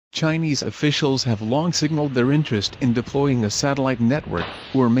Chinese officials have long signaled their interest in deploying a satellite network,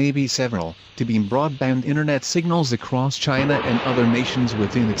 or maybe several, to beam broadband internet signals across China and other nations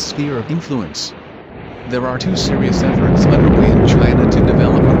within its sphere of influence. There are two serious efforts underway in China to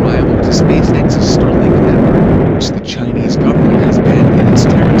develop a rival to SpaceX's Starlink network, which the Chinese government has banned in its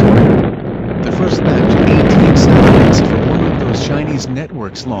territory. The first batch of 18 satellites for one of those Chinese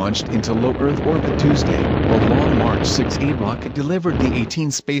networks launched into low Earth orbit Tuesday. A Long March 6A rocket delivered the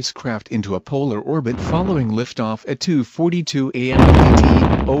 18 spacecraft into a polar orbit following liftoff at 2:42 a.m.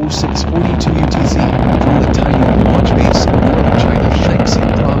 ET, 0642 UTC, from the Taiwan launch base in northern China's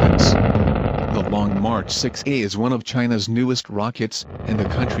Shaanxi province. The Long March 6A is one of China's newest rockets, and the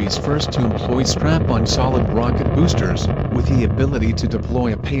country's first to employ strap-on solid rocket boosters, with the ability to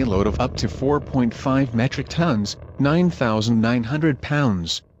deploy a payload of up to 4.5 metric tons, 9,900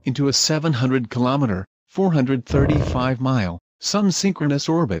 pounds, into a 700-kilometer, 435-mile, sun-synchronous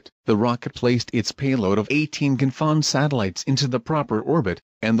orbit. The rocket placed its payload of 18 Confon satellites into the proper orbit,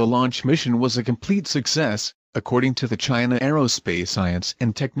 and the launch mission was a complete success, according to the China Aerospace Science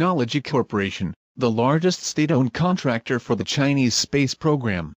and Technology Corporation, the largest state-owned contractor for the Chinese space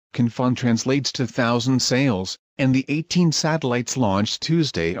program. Confon translates to thousand sails, and the 18 satellites launched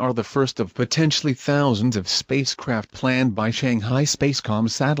Tuesday are the first of potentially thousands of spacecraft planned by Shanghai Spacecom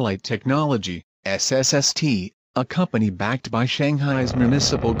Satellite Technology, SSST, a company backed by Shanghai's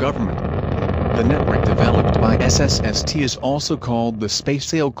municipal government. The network developed by SSST is also called the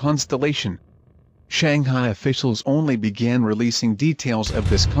SpaceSail Constellation. Shanghai officials only began releasing details of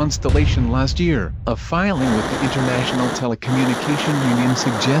this constellation last year. A filing with the International Telecommunication Union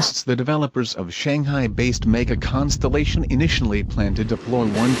suggests the developers of Shanghai-based Mega Constellation initially planned to deploy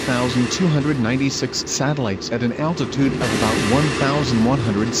 1,296 satellites at an altitude of about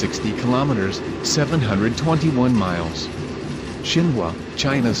 1,160 kilometers, 721 miles. Xinhua,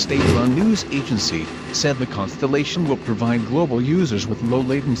 China's state-run news agency, said the constellation will provide global users with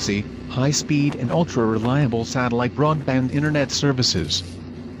low-latency, high-speed and ultra-reliable satellite broadband internet services.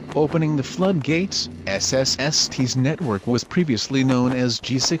 Opening the floodgates, SSST's network was previously known as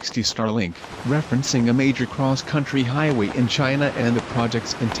G60 Starlink, referencing a major cross-country highway in China and the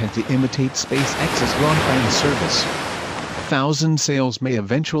project's intent to imitate SpaceX's broadband service. Thousand sails may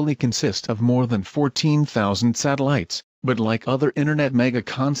eventually consist of more than 14,000 satellites, but like other internet mega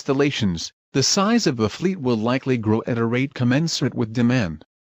constellations, the size of the fleet will likely grow at a rate commensurate with demand.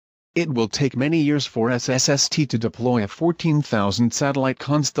 It will take many years for SSST to deploy a 14,000 satellite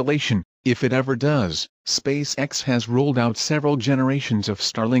constellation, if it ever does. SpaceX has rolled out several generations of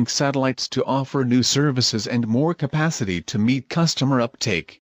Starlink satellites to offer new services and more capacity to meet customer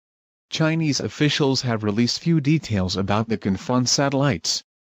uptake. Chinese officials have released few details about the Confon satellites,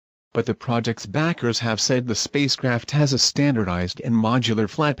 but the project's backers have said the spacecraft has a standardized and modular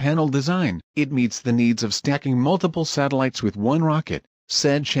flat-panel design. It meets the needs of stacking multiple satellites with one rocket,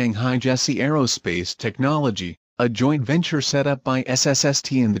 said Shanghai Jessie Aerospace Technology, a joint venture set up by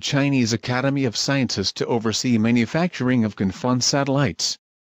SSST and the Chinese Academy of Sciences to oversee manufacturing of Confon satellites.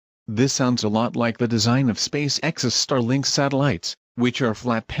 This sounds a lot like the design of SpaceX's Starlink satellites, which are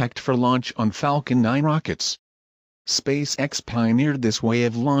flat-packed for launch on Falcon 9 rockets. SpaceX pioneered this way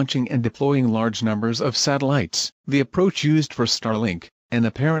of launching and deploying large numbers of satellites. The approach used for Starlink, and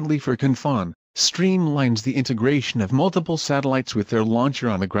apparently for Confon, streamlines the integration of multiple satellites with their launcher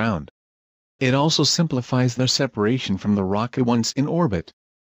on the ground. It also simplifies their separation from the rocket once in orbit.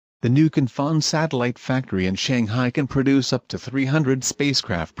 The new Confon satellite factory in Shanghai can produce up to 300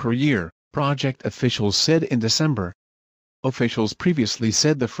 spacecraft per year, project officials said in December. Officials previously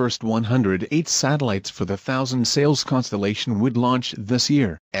said the first 108 satellites for the Thousand Sails constellation would launch this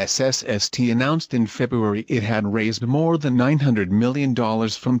year. SSST announced in February it had raised more than $900 million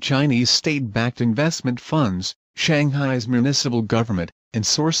from Chinese state-backed investment funds, Shanghai's municipal government, and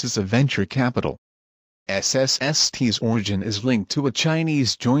sources of venture capital. SSST's origin is linked to a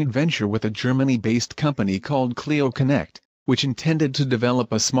Chinese joint venture with a Germany-based company called CleoConnect, which intended to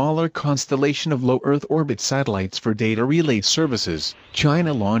develop a smaller constellation of low-Earth orbit satellites for data relay services.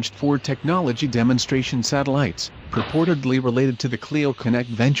 China launched 4 technology demonstration satellites, purportedly related to the CleoConnect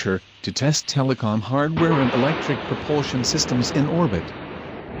venture, to test telecom hardware and electric propulsion systems in orbit.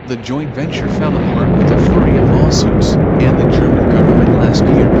 The joint venture fell apart with a flurry of lawsuits, and the German government last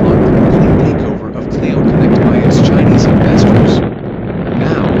year blocked the complete takeover of CleoConnect by its Chinese investors.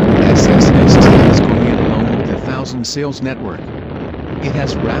 Now, SSST is going it alone with the Thousand Sails network. It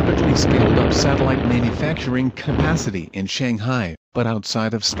has rapidly scaled up satellite manufacturing capacity in Shanghai, but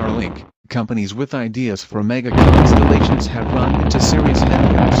outside of Starlink, companies with ideas for mega constellations have run into serious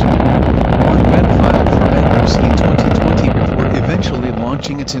headwinds. One went filed for bankruptcy in 2020 before eventually launching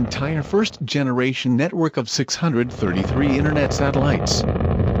launching its entire first-generation network of 633 internet satellites.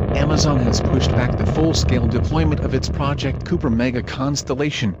 Amazon has pushed back the full-scale deployment of its Project Kuiper mega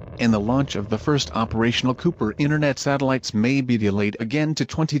constellation, and the launch of the first operational Kuiper internet satellites may be delayed again to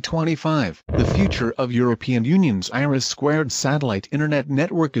 2025. The future of European Union's IRIS² satellite internet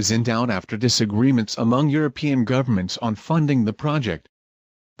network is in doubt after disagreements among European governments on funding the project.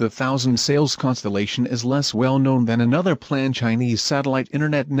 The Thousand Sails constellation is less well known than another planned Chinese satellite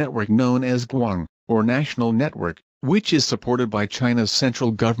internet network known as Guang, or National Network, which is supported by China's central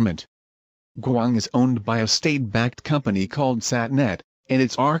government. Guang is owned by a state-backed company called SatNet, and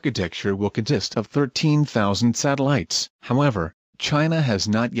its architecture will consist of 13,000 satellites. However, China has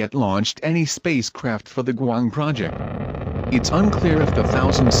not yet launched any spacecraft for the Guang project. It's unclear if the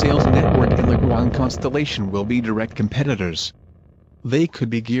Thousand Sails network and the Guang constellation will be direct competitors. They could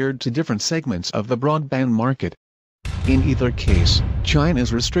be geared to different segments of the broadband market. In either case,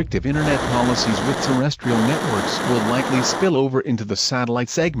 China's restrictive internet policies with terrestrial networks will likely spill over into the satellite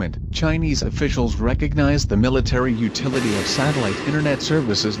segment. Chinese officials recognize the military utility of satellite internet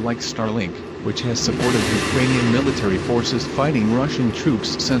services like Starlink, which has supported Ukrainian military forces fighting Russian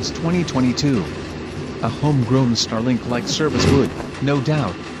troops since 2022. A homegrown Starlink-like service would, no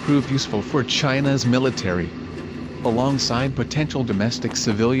doubt, prove useful for China's military. Alongside potential domestic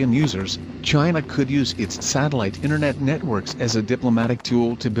civilian users, China could use its satellite internet networks as a diplomatic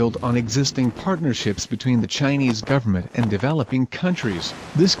tool to build on existing partnerships between the Chinese government and developing countries.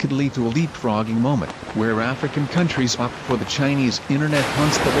 This could lead to a leapfrogging moment, where African countries opt for the Chinese internet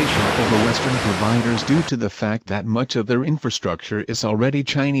constellation over Western providers due to the fact that much of their infrastructure is already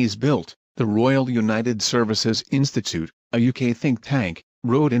Chinese-built. The Royal United Services Institute, a UK think tank,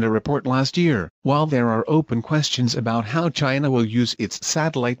 wrote in a report last year. While there are open questions about how China will use its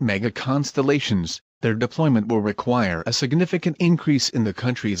satellite mega-constellations, their deployment will require a significant increase in the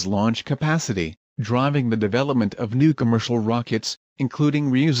country's launch capacity, driving the development of new commercial rockets,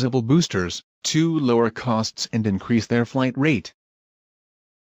 including reusable boosters, to lower costs and increase their flight rate.